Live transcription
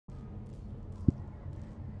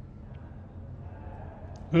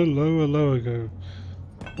Hello again.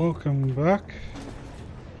 Welcome back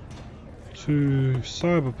to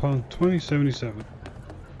Cyberpunk 2077.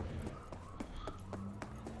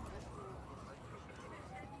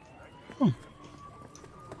 Oh,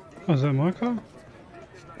 is that my car?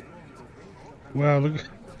 Wow, look at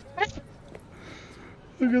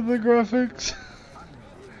the graphics.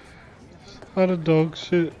 Out of dog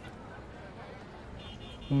shit.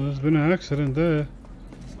 Well, there's been an accident there.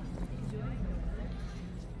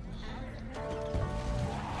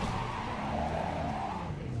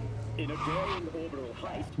 In a daring orbital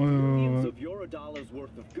heist, millions of Eurodollars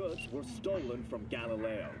worth of goods were stolen from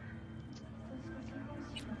Galileo.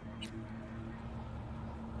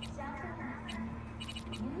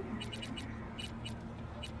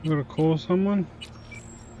 You gotta call someone?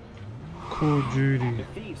 Call Judy. The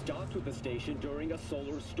thieves docked with the station during a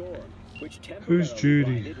solar storm, which Who's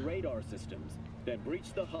Judy? temporarily blinded radar systems, then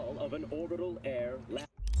breached the hull of an orbital air laboratory.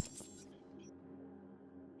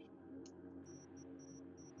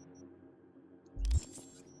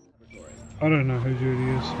 I don't know who Judy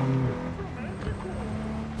is.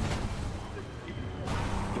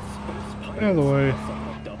 Out of the way.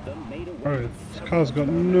 Alright, this car's got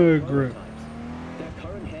no grip. Their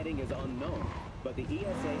current heading is unknown, but the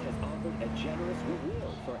ESA has offered a generous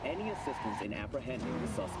reward for any assistance in apprehending the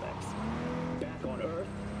suspects. Back on Earth,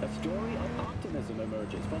 a story of optimism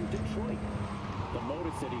emerges from Detroit. The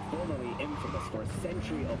Motor City, formerly infamous for a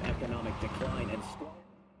century of economic decline and squalor.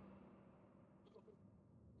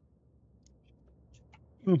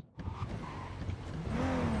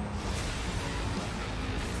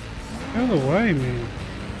 Out of the way, man.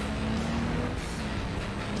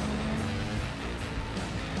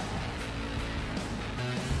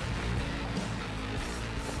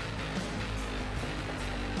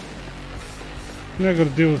 Now I gotta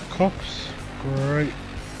deal with cops. Great.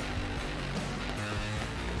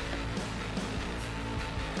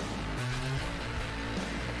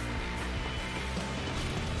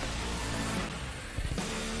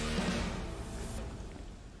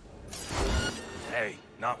 Hey,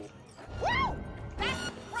 not. Woo!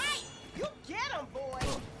 That's right! You get him, boy!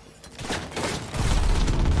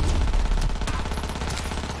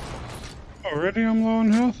 Already I'm low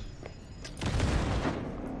on health?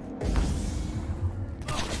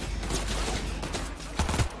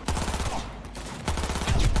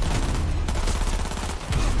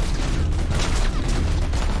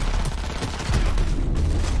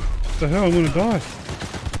 What the hell, I'm gonna die.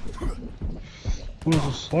 I want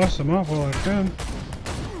to slice them up while I can.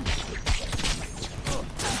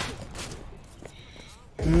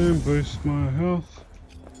 And boost my health.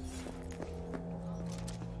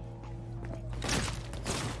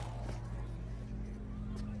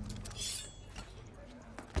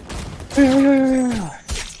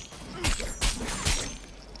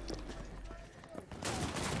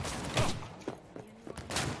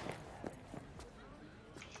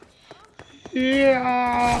 Yeah.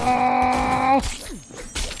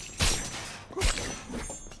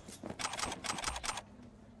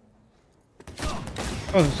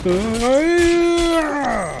 Oh, let's go.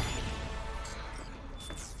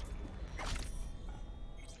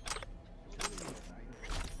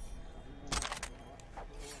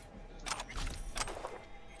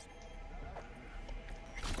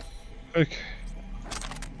 Okay.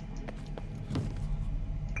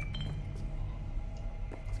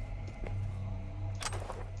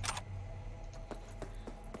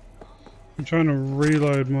 I'm trying to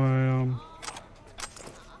reload my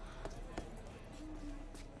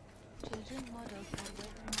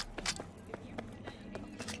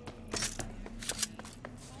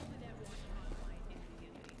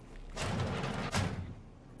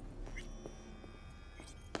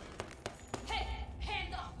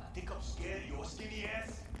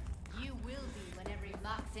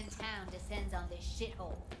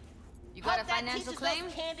You got a financial claim?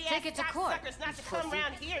 Take it to court. Not to come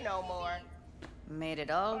around here no more. Made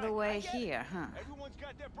it all the way here, huh?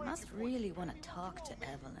 Must really want to talk to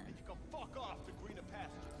Evelyn.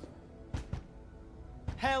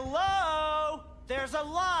 Hello? There's a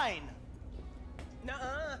line!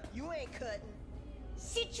 Nuh-uh, you ain't cutting.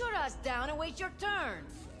 Sit your ass down and wait your turn.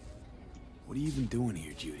 What are you even doing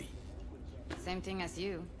here, Judy? Same thing as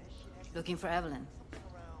you. Looking for Evelyn.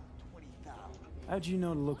 How'd you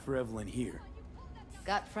know to look for Evelyn here?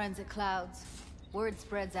 Got friends at Clouds. Word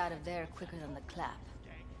spreads out of there quicker than the clap.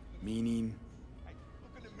 Meaning?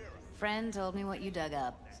 Friend told me what you dug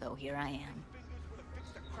up, so here I am.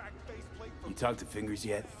 You talked to Fingers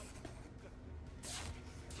yet?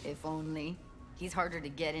 If only. He's harder to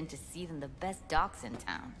get in to see than the best docs in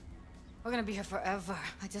town. We're gonna be here forever.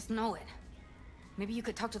 I just know it. Maybe you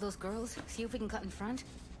could talk to those girls, see if we can cut in front?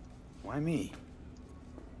 Why me?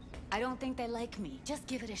 I don't think they like me. Just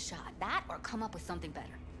give it a shot. That or come up with something better.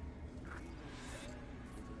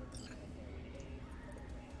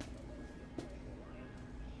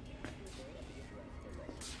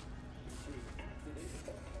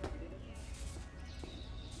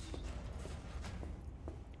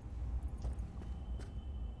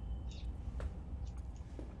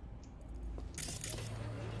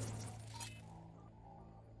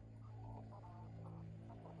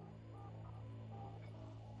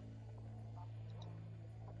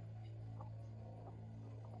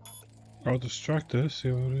 I'll distract her, see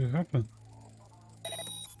what will happen.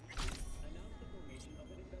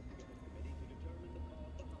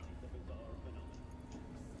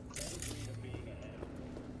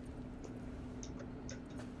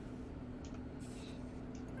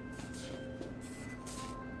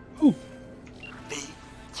 Oh. V,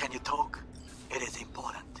 can you talk? It is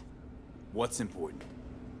important. What's important?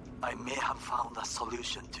 I may have found a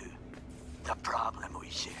solution to the problem we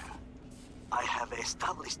share. I have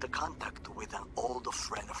established a contact with an old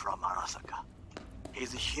friend from Arasaka.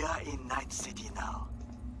 He's here in Night City now.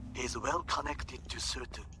 He's well connected to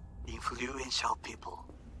certain influential people.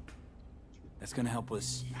 That's gonna help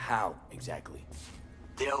us how, exactly?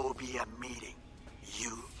 There will be a meeting.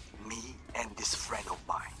 You, me, and this friend of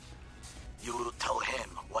mine. You will tell him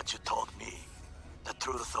what you told me. The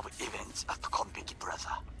truth of events at Konpeki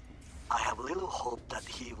Plaza. I have little hope that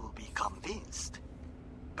he will be convinced.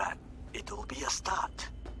 But it will be a start.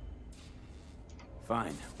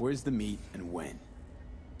 Fine. Where's the meet and when?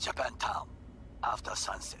 Japantown, after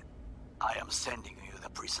sunset. I am sending you the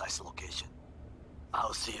precise location.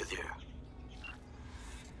 I'll see you there.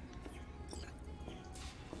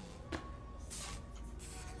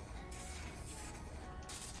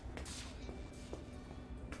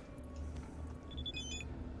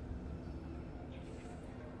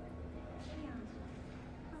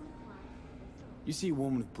 You see a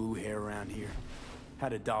woman with blue hair around here?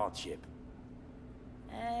 Had a doll chip.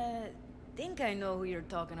 Think I know who you're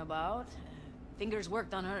talking about. Fingers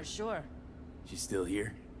worked on her, sure. She's still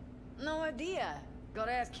here? No idea.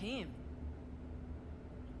 Gotta ask him.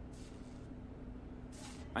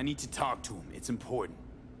 I need to talk to him. It's important.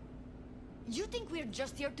 You think we're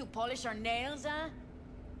just here to polish our nails, huh?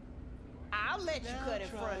 I'll let you cut in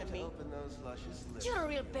front of me. You're a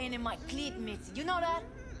real pain in my cleat, Mitzi. You know that?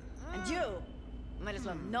 And you might as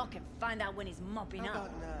well knock and find out when he's mopping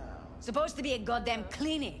up. Supposed to be a goddamn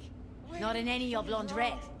clinic, not in any oblong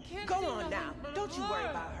red. Go on now. Don't you worry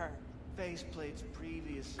about her. Faceplate's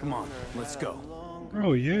previous Come on, owner let's had a go. longer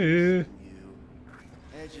Oh yeah. than you.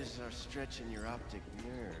 Edges are stretching your optic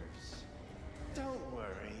nerves. Don't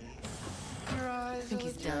worry. Your eyes think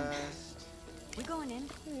will he's done. adjust. We going in?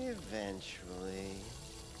 Eventually.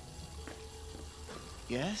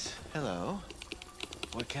 Yes? Hello?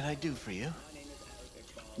 What can I do for you?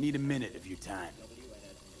 Need a minute of your time.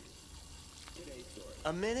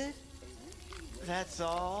 A minute? That's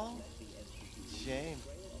all? Shame.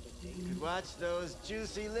 Could watch those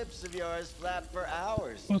juicy lips of yours flap for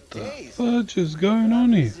hours. What the days. fudge is going I'm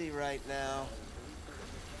on here? busy right now.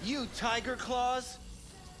 You Tiger Claws?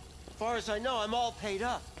 Far as I know, I'm all paid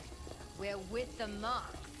up. We're with the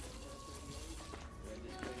mock.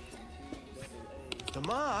 The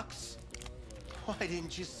Mox? Why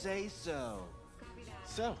didn't you say so?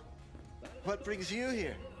 So, what brings you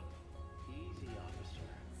here?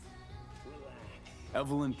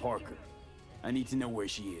 Evelyn Parker. I need to know where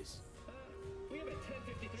she is.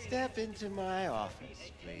 Step into my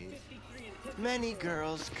office, please. Many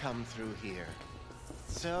girls come through here.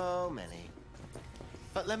 So many.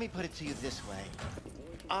 But let me put it to you this way.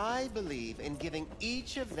 I believe in giving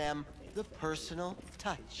each of them the personal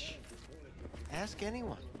touch. Ask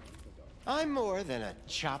anyone. I'm more than a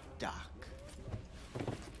chop doc.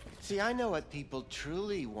 See, I know what people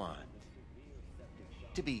truly want.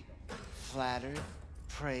 To be flattered,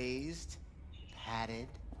 praised, patted.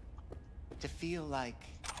 To feel like...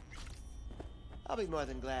 I'll be more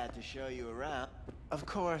than glad to show you around. Of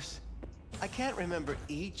course, I can't remember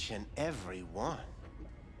each and every one.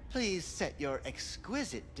 Please set your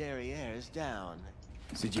exquisite derrieres down.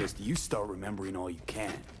 Suggest you start remembering all you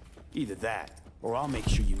can. Either that, or I'll make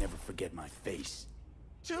sure you never forget my face.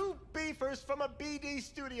 2 beefers from a BD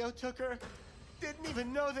studio took her. Didn't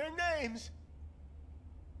even know their names.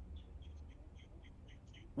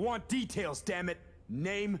 Want details, damn it!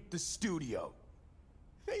 Name the studio.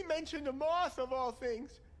 They mentioned a moth of all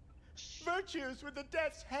things. Virtues with the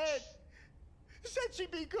death's head. Said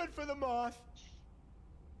she'd be good for the moth.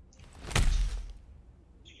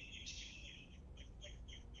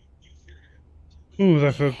 Ooh,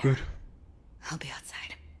 that felt good. I'll be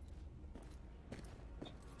outside.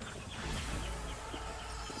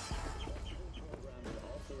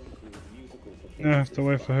 Now I have to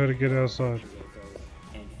wait for her to get outside.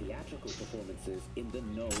 And theatrical performances in the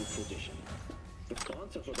No tradition. The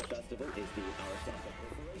sponsor for the festival is the Arasaka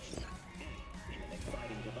Corporation. And in an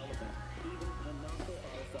exciting development, even Hanako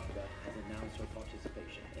Arasaka has announced her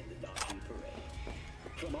participation in the Dashi Parade.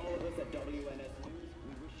 From all of us at WNS News,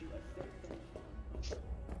 we wish you a safe and fun.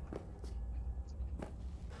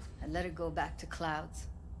 I let her go back to Clouds.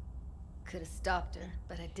 Could have stopped her,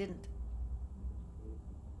 but I didn't.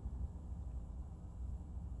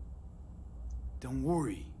 Don't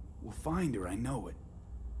worry. We'll find her, I know it.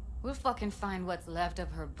 We'll fucking find what's left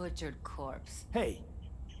of her butchered corpse. Hey,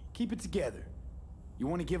 keep it together. You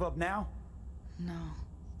want to give up now? No.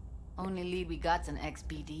 Only lead we got's an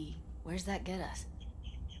XBD. Where's that get us?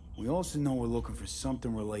 We also know we're looking for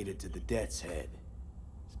something related to the Death's Head.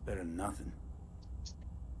 It's better than nothing.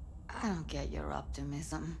 I don't get your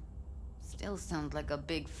optimism. Still sounds like a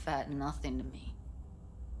big fat nothing to me.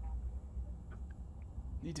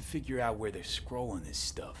 Need to figure out where they're scrolling this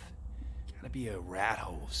stuff. Gotta be a rat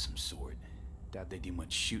hole of some sort. Doubt they do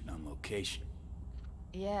much shooting on location.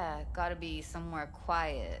 Yeah, gotta be somewhere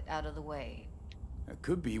quiet, out of the way. It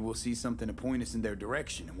could be we'll see something to point us in their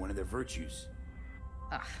direction and one of their virtues.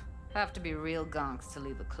 Ugh, have to be real gonks to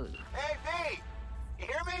leave a clue. Hey, V! You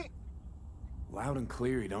hear me? Loud and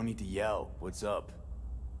clear, you don't need to yell. What's up?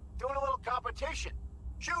 Doing a little competition.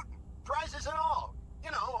 Shooting. Prizes and all. You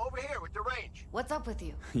know, over here with the range. What's up with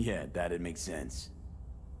you? Yeah, that'd make sense.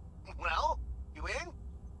 Well, you in?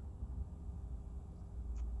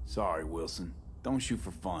 Sorry, Wilson. Don't shoot for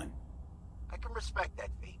fun. I can respect that,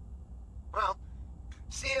 V. Well,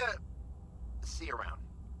 see you around.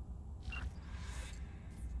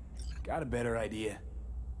 Got a better idea?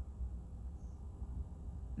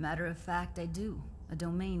 Matter of fact, I do. A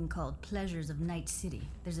domain called Pleasures of Night City.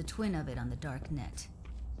 There's a twin of it on the dark net.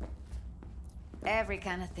 Every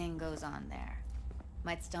kind of thing goes on there.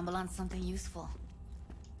 Might stumble on something useful.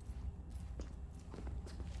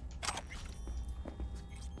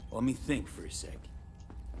 Let me think for a sec.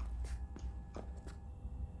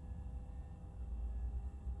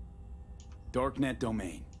 Darknet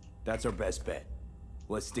domain. That's our best bet.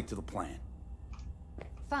 Let's stick to the plan.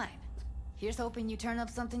 Fine. Here's hoping you turn up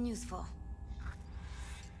something useful.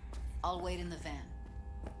 I'll wait in the van.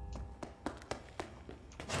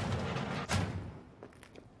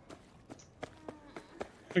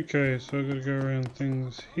 Okay, so I gotta go around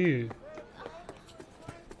things here.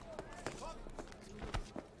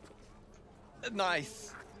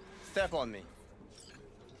 Nice. Step on me.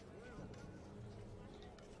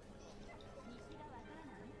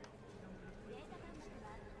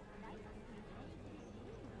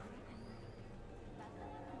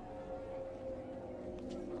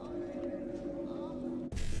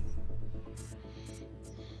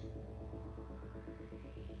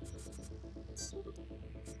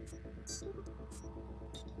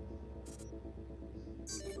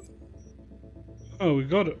 Oh, we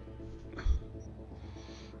got it.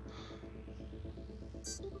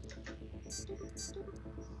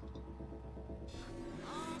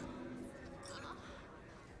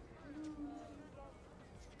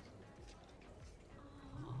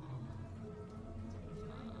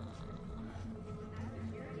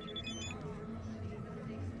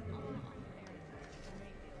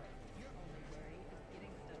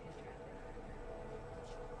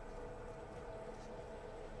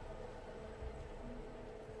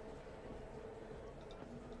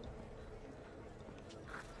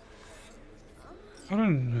 I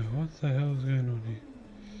don't know what the hell is going on here.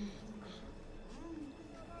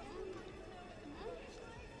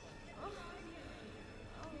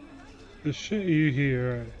 The shit you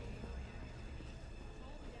hear, right?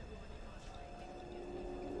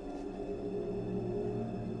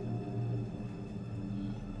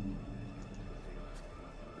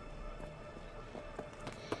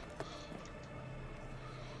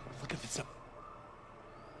 Look at this.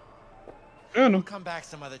 I know. Come back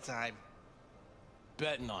some other time.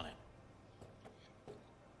 Betting on it.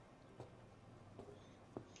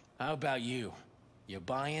 How about you? You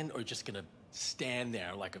buying or just gonna stand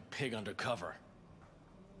there like a pig undercover?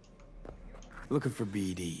 Looking for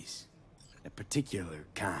BDs. A particular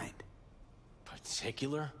kind.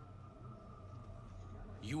 Particular?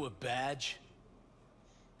 You a badge?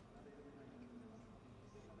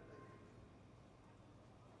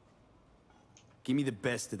 Give me the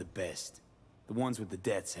best of the best. The ones with the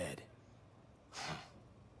Death's Head.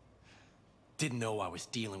 Didn't know I was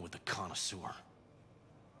dealing with a connoisseur.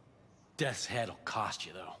 Death's Head'll cost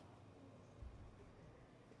you, though.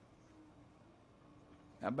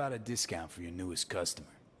 How about a discount for your newest customer?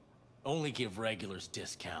 Only give regulars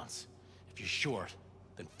discounts. If you're short,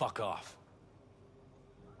 then fuck off.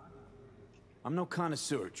 I'm no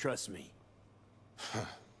connoisseur, trust me.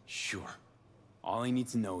 Sure. All I need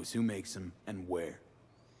to know is who makes them and where.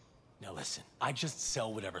 Now listen, I just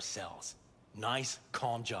sell whatever sells. Nice,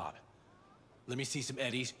 calm job. Let me see some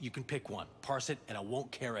eddies, you can pick one. Parse it, and I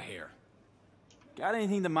won't care a hair. Got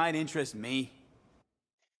anything that might interest me?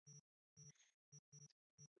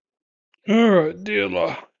 Alright,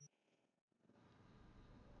 dealer.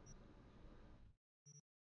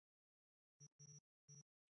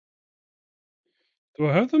 Do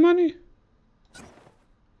I have the money?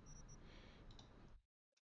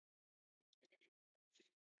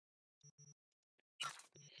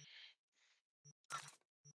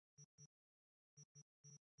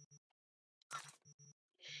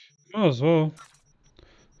 Might as well.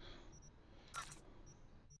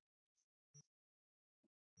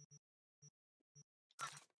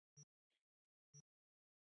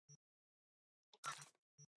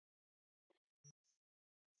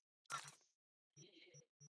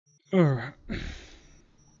 Alright.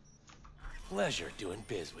 Pleasure doing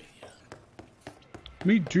biz with you.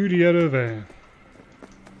 Meet Judy out of there.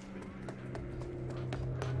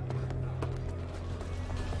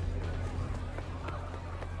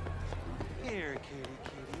 Here, kitty,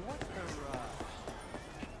 what's the rush?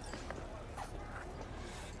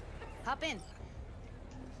 Hop in.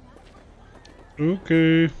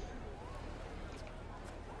 Okay.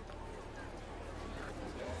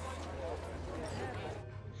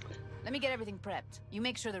 Let me get everything prepped. You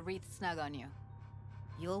make sure the wreath's snug on you.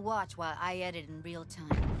 You'll watch while I edit in real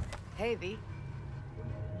time. Hey, V.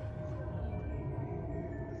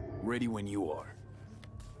 Ready when you are.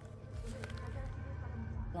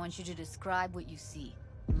 Want you to describe what you see.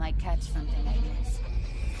 You might catch something I miss.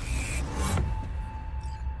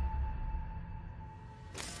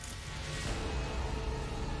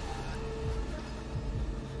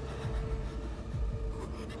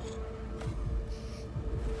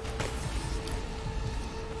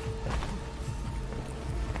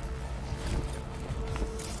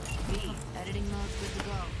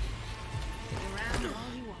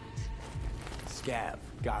 Scav,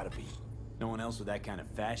 gotta be. No one else with that kind of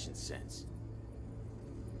fashion sense.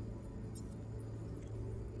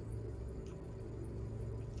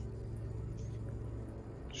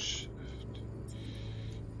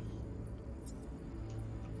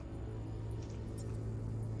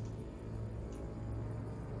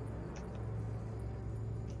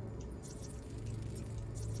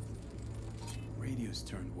 Radio's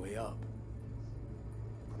turned way up.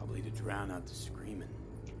 Probably to drown out the screaming.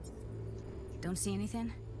 Don't see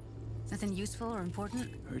anything? Nothing useful or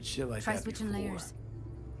important? Heard shit like Try that switching before. layers.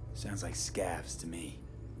 Sounds like scavs to me.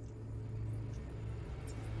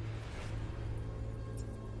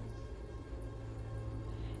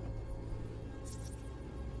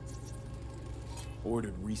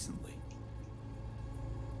 Ordered recently.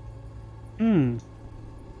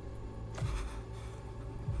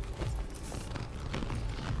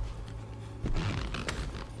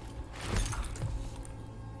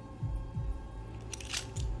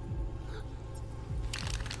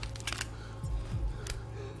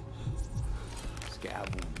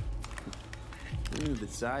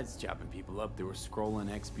 Besides chopping people up, they were scrolling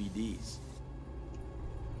XBDs.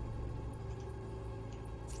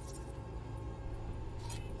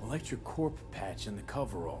 Electric corp patch in the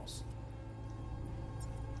coveralls.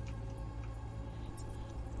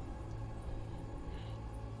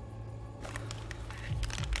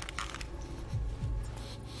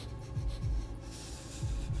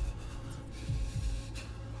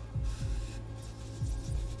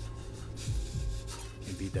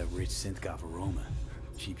 Can beat that rich synth-goth aroma.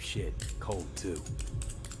 Cheap shit. Cold, too.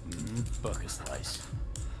 Buck a slice.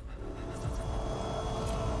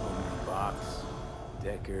 Aluminum box.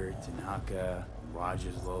 Decker, Tanaka,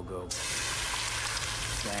 Rogers logo.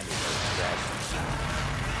 Standard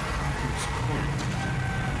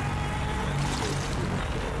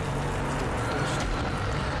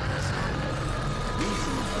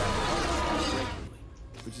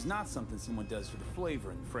which is not something someone does for the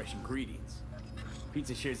flavor and fresh ingredients.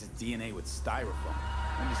 Pizza shares its DNA with styrofoam.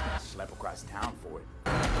 I'm just gonna schlep across town for it.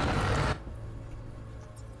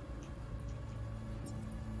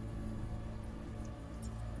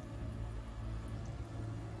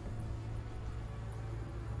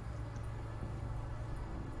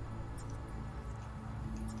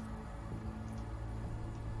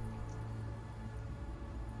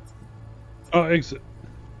 Oh, exit.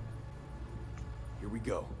 Here we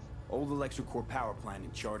go. Old electric core power plant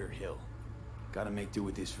in Charter Hill. Gotta make do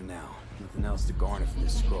with this for now. Nothing else to garner from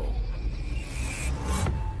this scroll.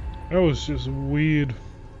 That was just weird.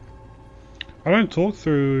 I don't talk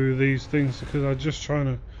through these things because I'm just trying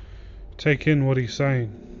to take in what he's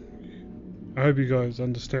saying. I hope you guys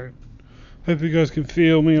understand. Hope you guys can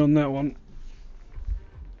feel me on that one.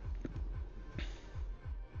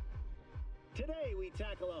 Today we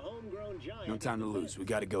tackle a homegrown giant. No time to lose. We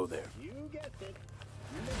gotta go there. You guessed it.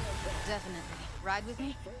 Definitely. Ride with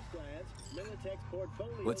me? First glance, Militech's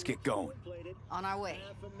portfolio Let's get going. On our way.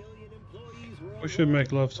 500,000 employees worldwide, We should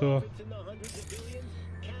make love to her. profits in the hundreds of billions,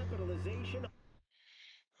 capitalization.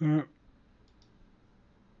 Alright.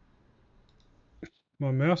 My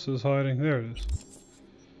mouse is hiding. There it is.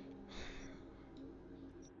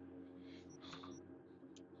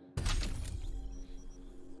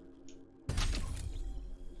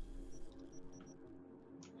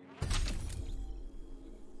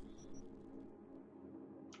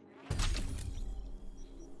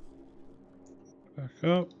 Back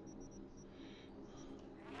up.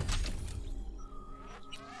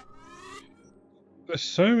 There's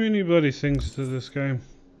so many bloody things to this game.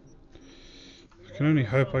 I can only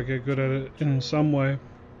hope I get good at it in some way.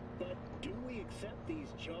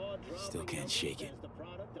 Still can't shake it.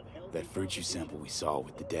 That virtue sample we saw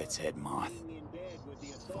with the death's head moth.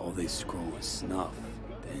 If all this scroll is snuff,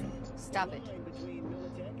 then... Stop it.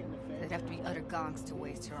 They'd have to be utter gonks to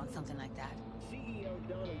waste her on something like that.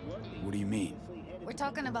 What do you mean? We're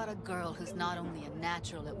talking about a girl who's not only a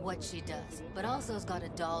natural at what she does, but also has got a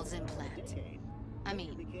doll's implant. I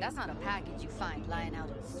mean, that's not a package you find lying out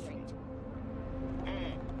in the street.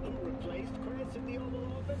 And who replaced Chris in the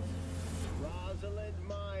Oval Office? Rosalind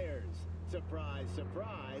Myers. Surprise,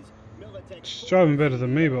 surprise. Militech. She's driving better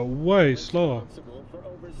than me, but way slower. Responsible for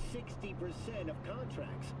over 60% of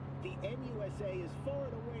contracts. The NUSA is far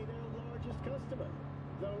and away their largest customer.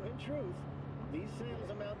 Though in truth, these sales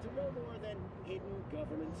amount to no more than hidden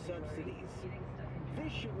government subsidies.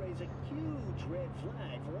 This should raise a huge red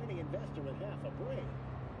flag for any investor with half a brain.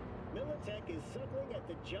 Militech is suckling at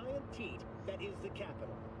the giant teat that is the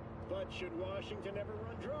capital. But should Washington ever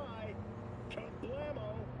run dry,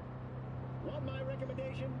 kablamo! Want my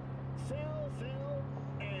recommendation? Sell,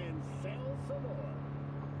 and sell some more.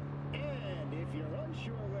 And if you're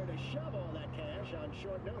unsure where to shove all that cash on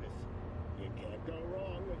short notice, you can't go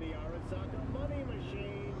wrong with the Arasaka money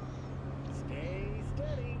machine. Stay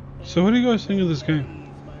steady. So what do you guys think of this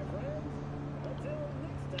game?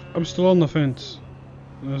 I'm still on the fence,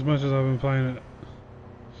 as much as I've been playing it.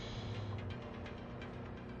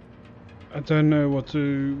 I don't know what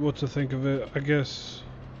to think of it. I guess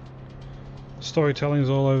storytelling's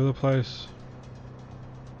all over the place.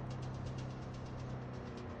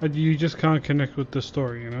 You just can't connect with the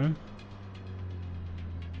story, you know?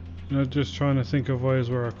 You know, just trying to think of ways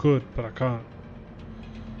where I could, but I can't.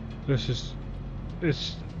 It's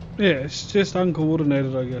just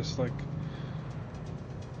uncoordinated, I guess. Like,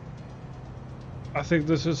 I think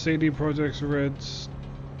this is CD Projekt Red's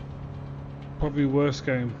probably worst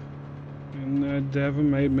game, and they haven't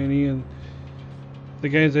made many, and the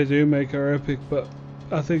games they do make are epic, but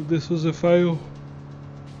I think this was a fail.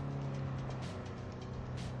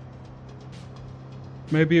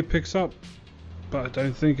 Maybe it picks up, but I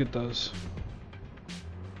don't think it does.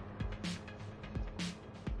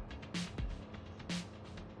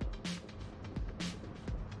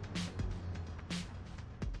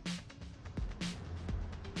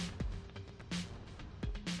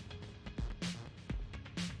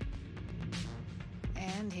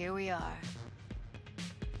 And here we are.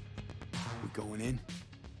 We going in?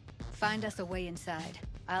 Find us a way inside.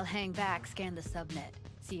 I'll hang back, scan the subnet,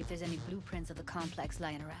 see if there's any blueprints of the complex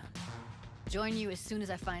lying around. Join you as soon as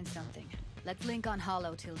I find something. Let's link on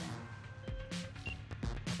Hollow till then.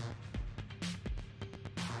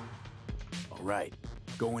 All right,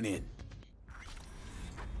 going in.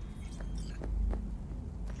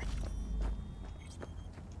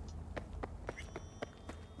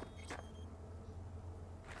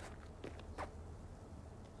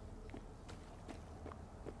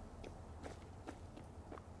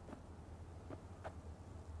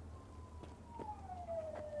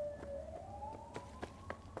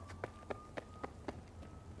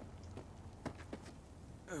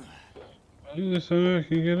 So I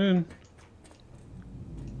can get in.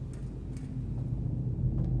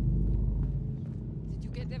 Did you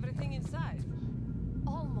get everything inside?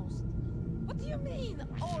 Almost. What do you mean,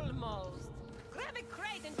 almost? Grab a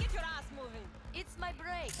crate and get your ass moving. It's my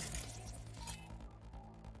break.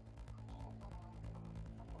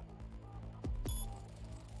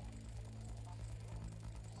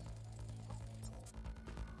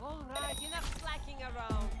 Alright, enough slacking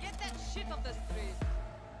around. Get that shit off the street.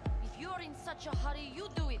 If you're in such a hurry, you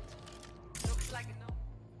do it. Looks like no.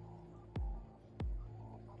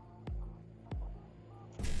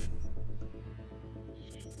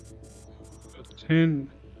 10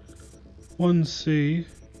 1C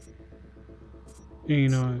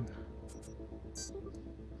E9.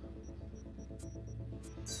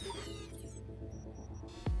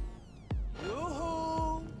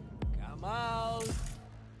 Yoo-hoo! Come out!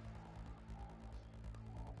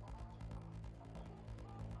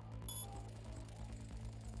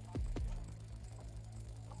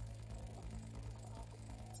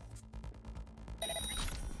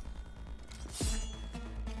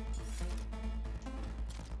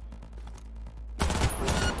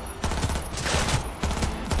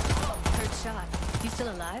 Shot. You still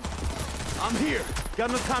alive? I'm here. Got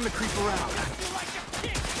no time to creep around.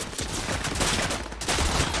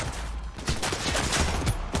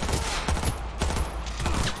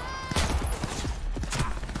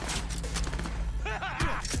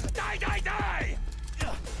 Die, die, die!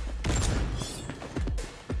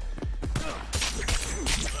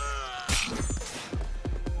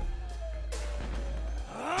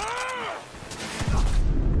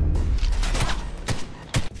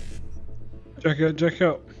 Check out, check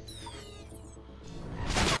out.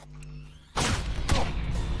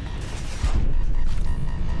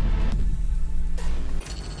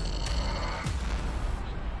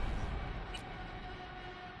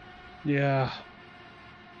 Yeah.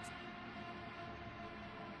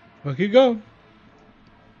 Look, you go.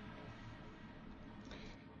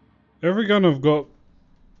 Every gun I've got,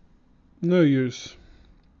 no use.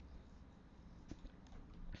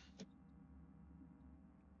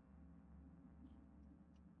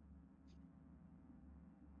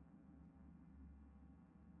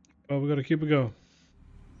 But we gotta keep it going.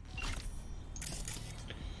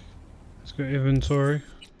 Let's go inventory.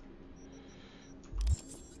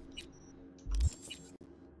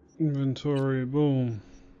 Inventory, boom.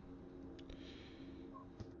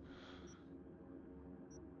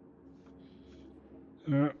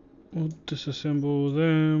 Alright, we'll disassemble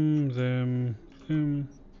them.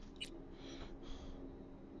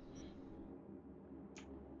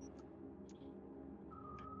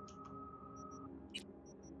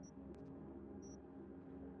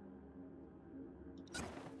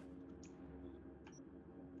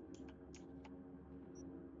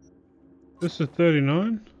 This is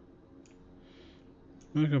 39.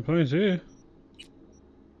 No complaints here.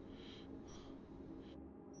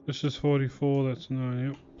 This is 44, that's 9,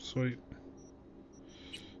 yep, sweet.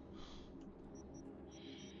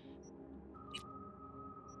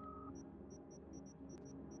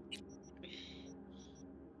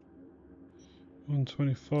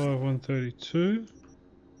 $125, $132.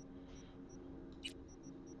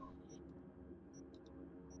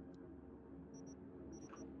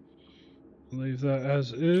 Leave that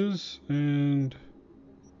as is, and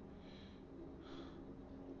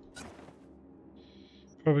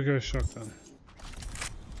probably go shotgun.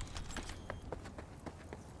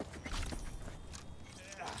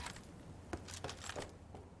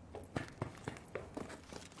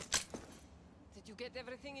 Did you get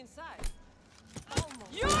everything inside?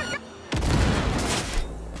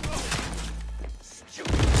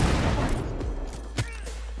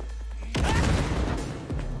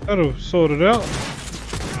 That'll sort it out.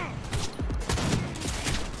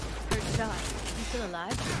 Good shot. You still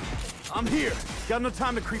alive? I'm here. Got no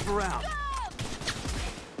time to creep around.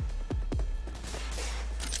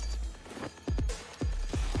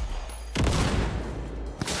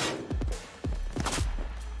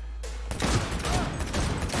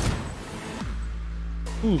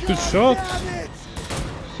 Ooh, good shot.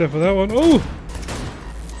 Except for that one. Ooh!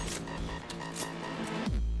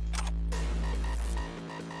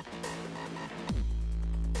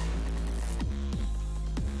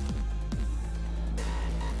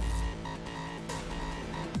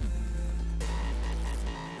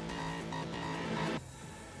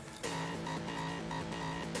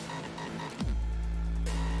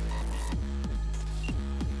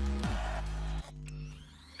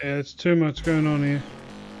 Yeah, it's too much going on here.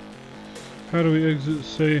 How do we exit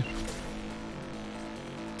C?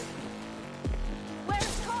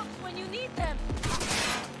 Where's cops when you need them?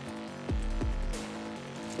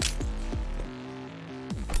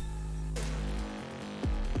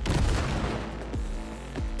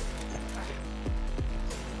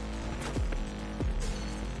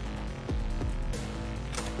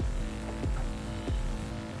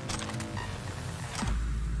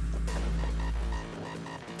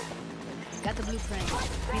 Got the blueprint.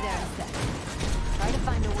 Be there in a sec. Try to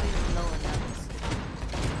find a way to lower levels.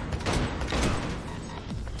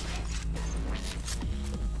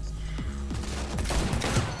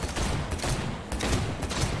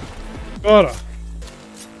 Gotta.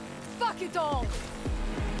 Fuck it all!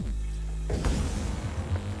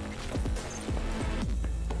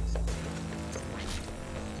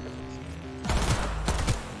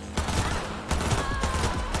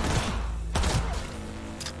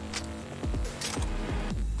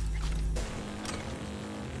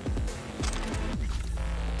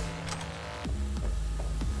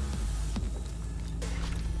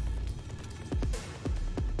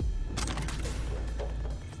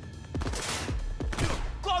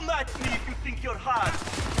 Come at me if you think you're hard.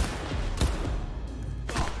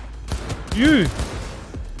 You.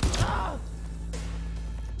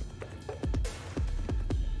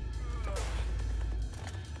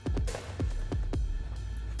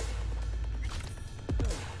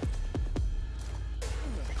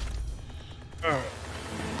 Alright.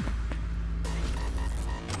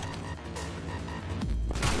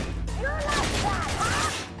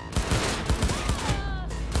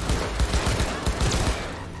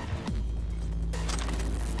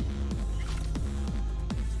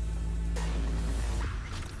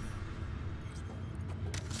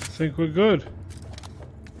 I think we're good.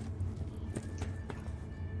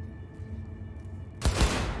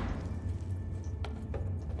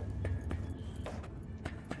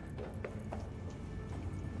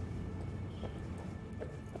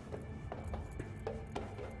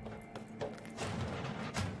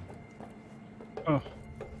 Oh.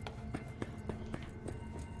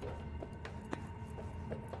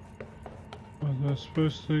 Was I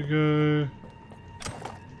supposed to go?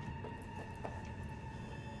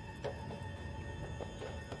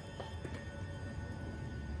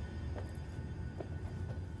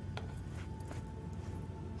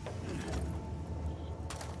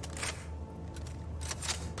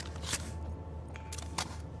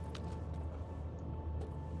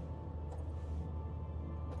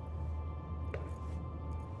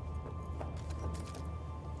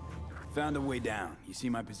 Found a way down. You see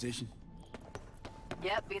my position?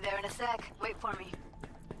 Yep, be there in a sec. Wait for me.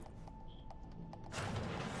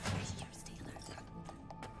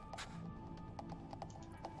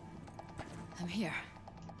 I'm here.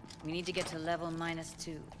 We need to get to level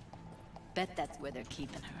 -2. Bet that's where they're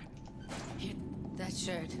keeping her. Here, that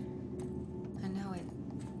shirt. I know it.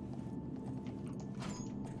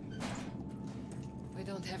 We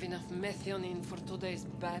don't have enough methionine for today's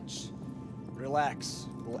batch. Relax.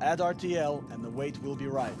 We'll add RTL and the weight will be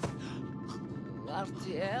right.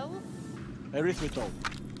 RTL? Erythritol.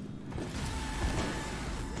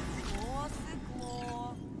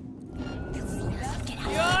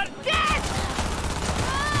 You're dead!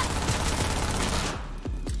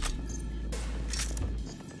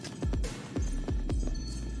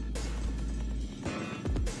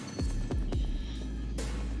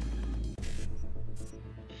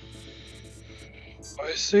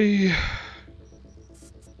 I see.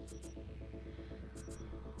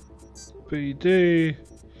 BD.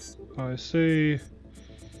 I see.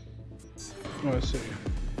 I see.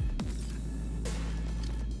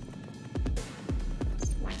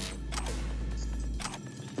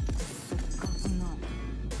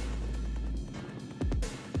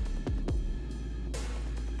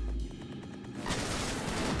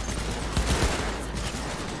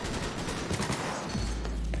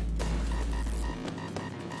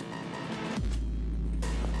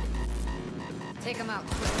 Take him out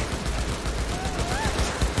quick.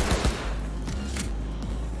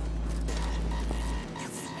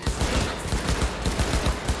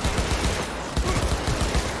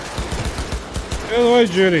 Get out of the way,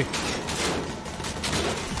 Judy.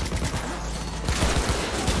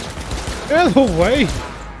 Get out of the way.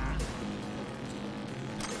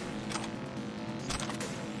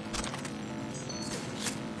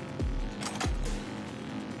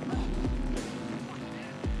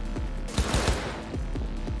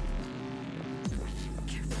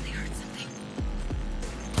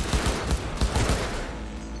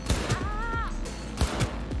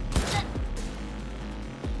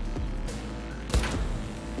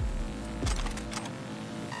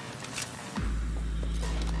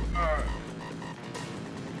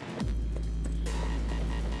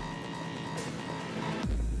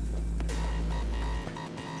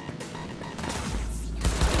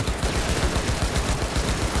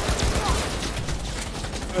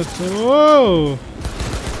 Whoa!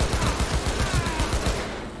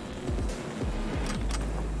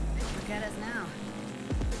 Look at us now.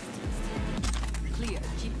 Clear.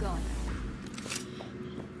 Keep going.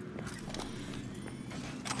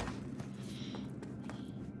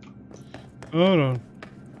 Hold on.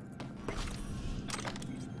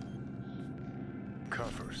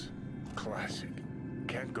 Covers. Classic.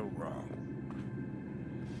 Can't go wrong.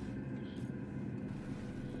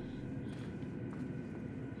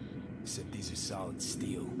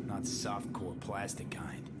 not soft-core plastic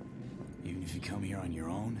kind. Even if you come here on your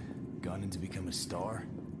own, gunning to become a star,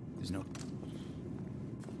 there's no...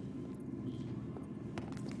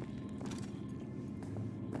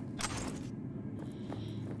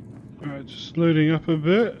 Alright, just loading up a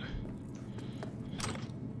bit.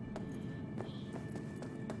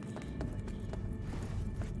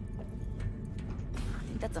 I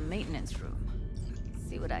think that's a maintenance room.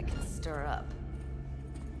 See what I can stir up.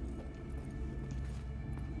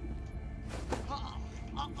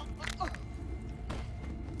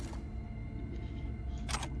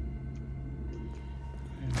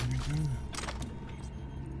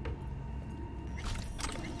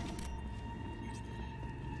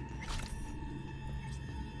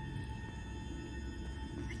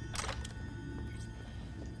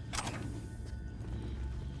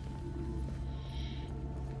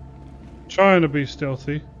 Trying to be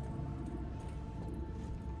stealthy.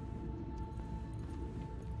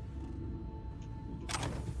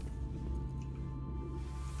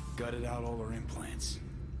 Gutted out all her implants.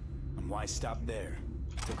 And why stop there?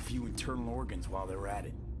 Took a few internal organs while they were at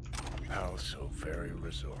it. How so very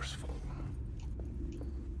resourceful.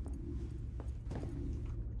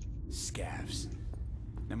 Scavs.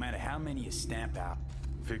 No matter how many you stamp out.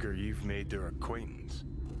 Figure you've made their acquaintance.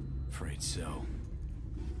 Afraid so.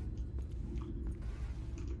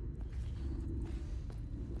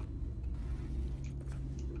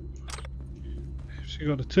 She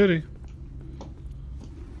got a titty.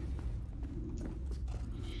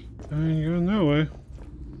 I ain't going that way.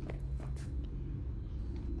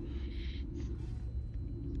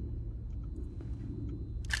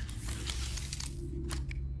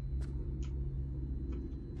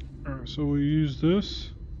 Alright, so we use this.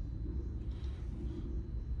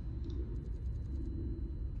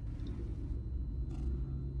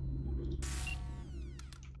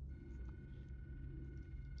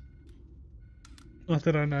 Not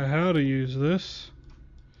that I know how to use this.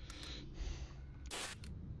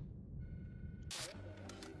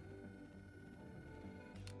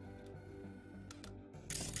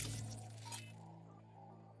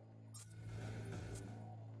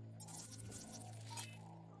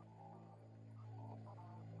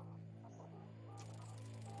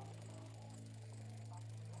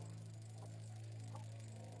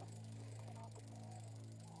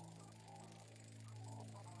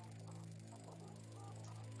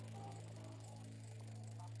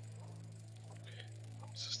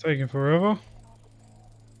 This is taking forever.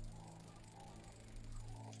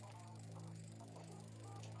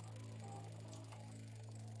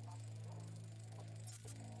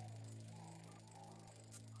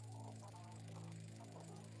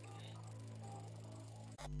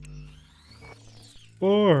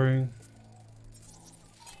 Boring.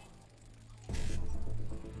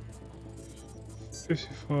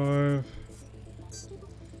 $55.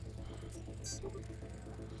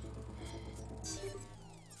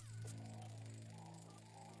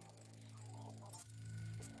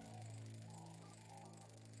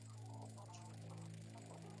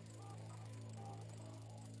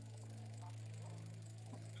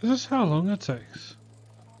 Is this how long it takes?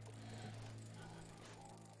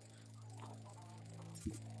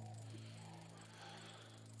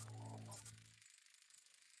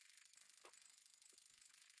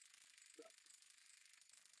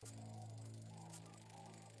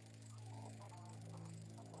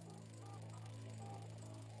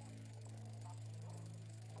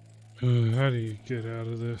 How do you get out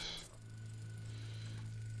of this?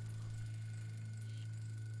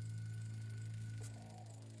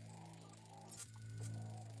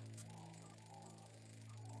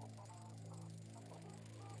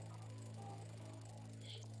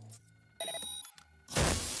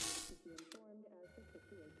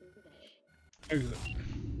 Exit.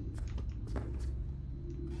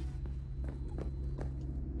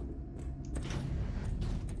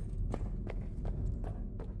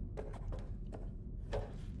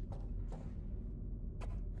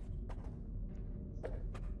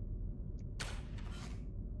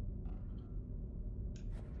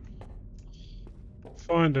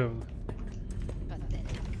 Find Evelyn.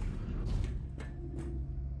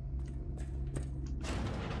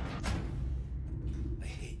 I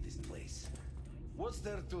hate this place. What's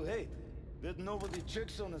there to hate? That nobody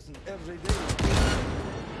checks on us every day.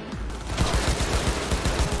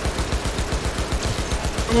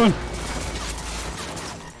 Come on.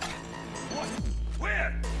 What?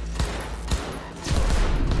 Where?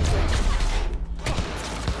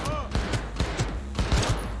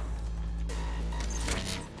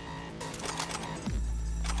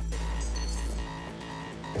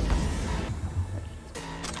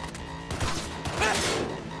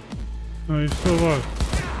 Oh, he's still alive.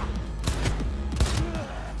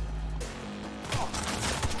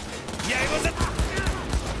 Yeah, it was a...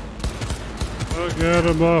 Look at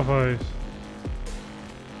him, my face.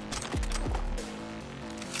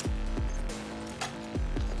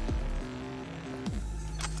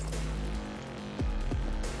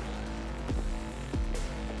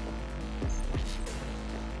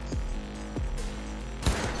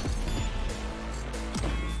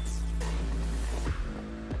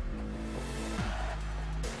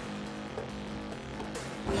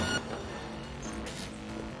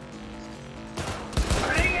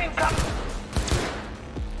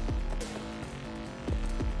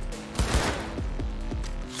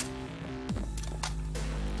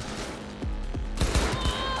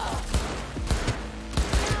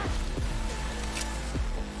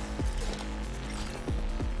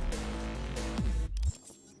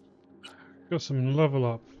 Got some level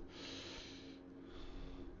up.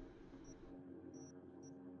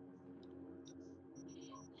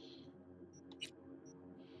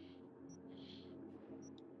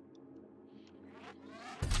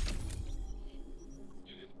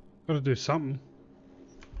 Gotta do something.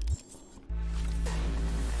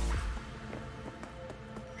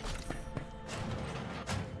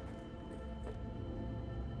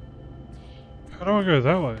 How do I go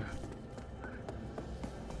that way?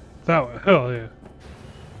 That way, hell yeah.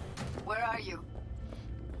 Where are you?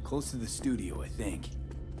 Close to the studio, I think.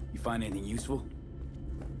 You find anything useful?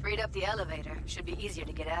 Freed up the elevator. Should be easier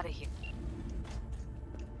to get out of here.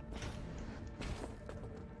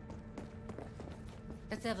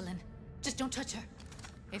 That's Evelyn. Just don't touch her.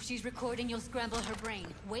 If she's recording, you'll scramble her brain.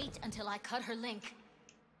 Wait until I cut her link.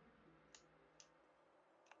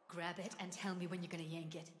 Grab it and tell me when you're gonna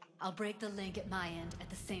yank it. I'll break the link at my end at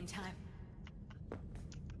the same time.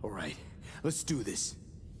 Alright, let's do this.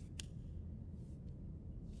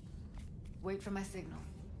 Wait for my signal.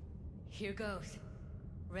 Here goes.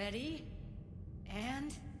 Ready?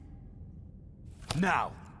 And...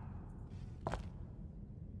 now!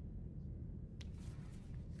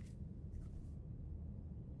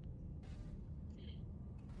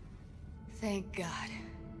 Thank God.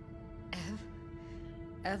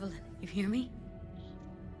 Evelyn, you hear me?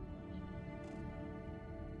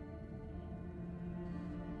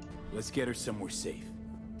 Let's get her somewhere safe.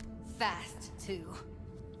 Fast, too.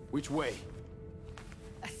 Which way?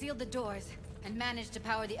 I sealed the doors and managed to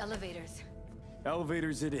power the elevators.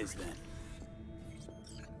 Elevators it is, then.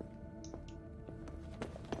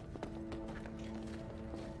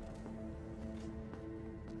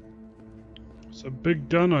 It's a big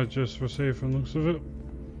gun I just received from the looks of it.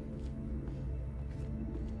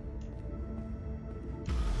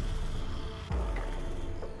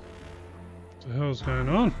 What the hell's going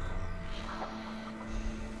on?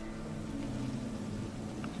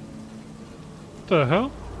 What the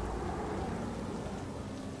hell?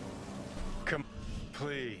 Come,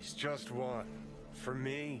 please, just one. For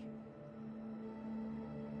me?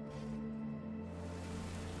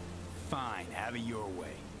 Fine, have it your way.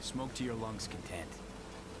 Smoke to your lungs' content.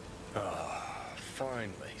 Ah,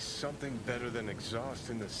 finally, something better than exhaust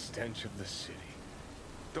in the stench of the city.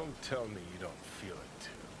 Don't tell me you don't feel it too.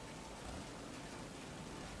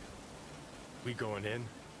 We going in?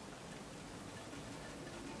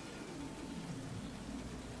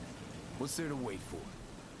 What's there to wait for?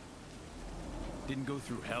 Didn't go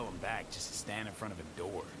through hell and back just to stand in front of a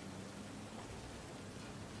door.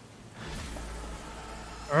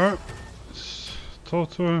 Alright, let's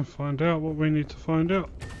talk to her and find out what we need to find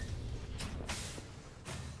out.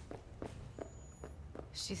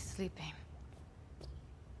 She's sleeping.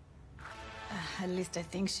 At least I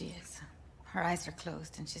think she is. Her eyes are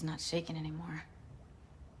closed and she's not shaking anymore.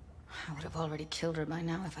 I would have already killed her by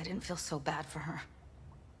now if I didn't feel so bad for her.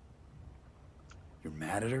 You're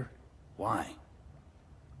mad at her? Why?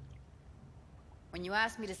 When you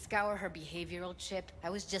asked me to scour her behavioral chip,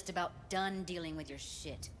 I was just about done dealing with your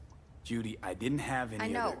shit. Judy, I didn't have any I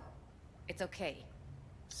know. other... It's okay.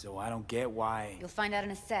 So I don't get why... You'll find out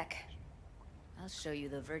in a sec. I'll show you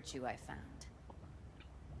the virtue I found.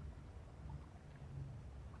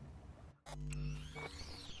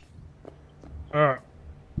 Alright.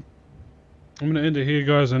 I'm gonna end it here,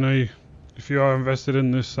 guys. I know if you are invested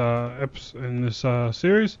in this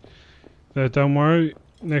series, don't worry.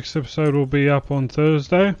 Next episode will be up on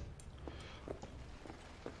Thursday.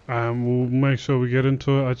 We'll make sure we get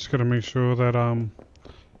into it. I just gotta make sure that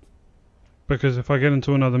because if I get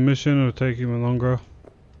into another mission, it'll take even longer.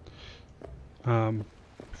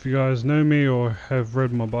 If you guys know me or have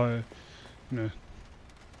read my bio, you know,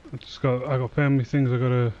 I got family things. I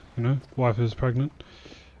gotta, you know, wife is pregnant.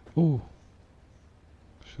 Ooh,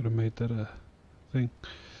 Should have made that a thing.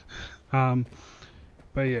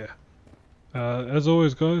 But yeah. As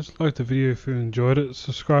always, guys, like the video if you enjoyed it.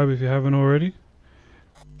 Subscribe if you haven't already.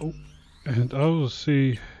 Oh, and I will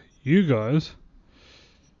see you guys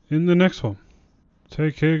in the next one.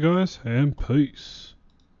 Take care, guys, and peace.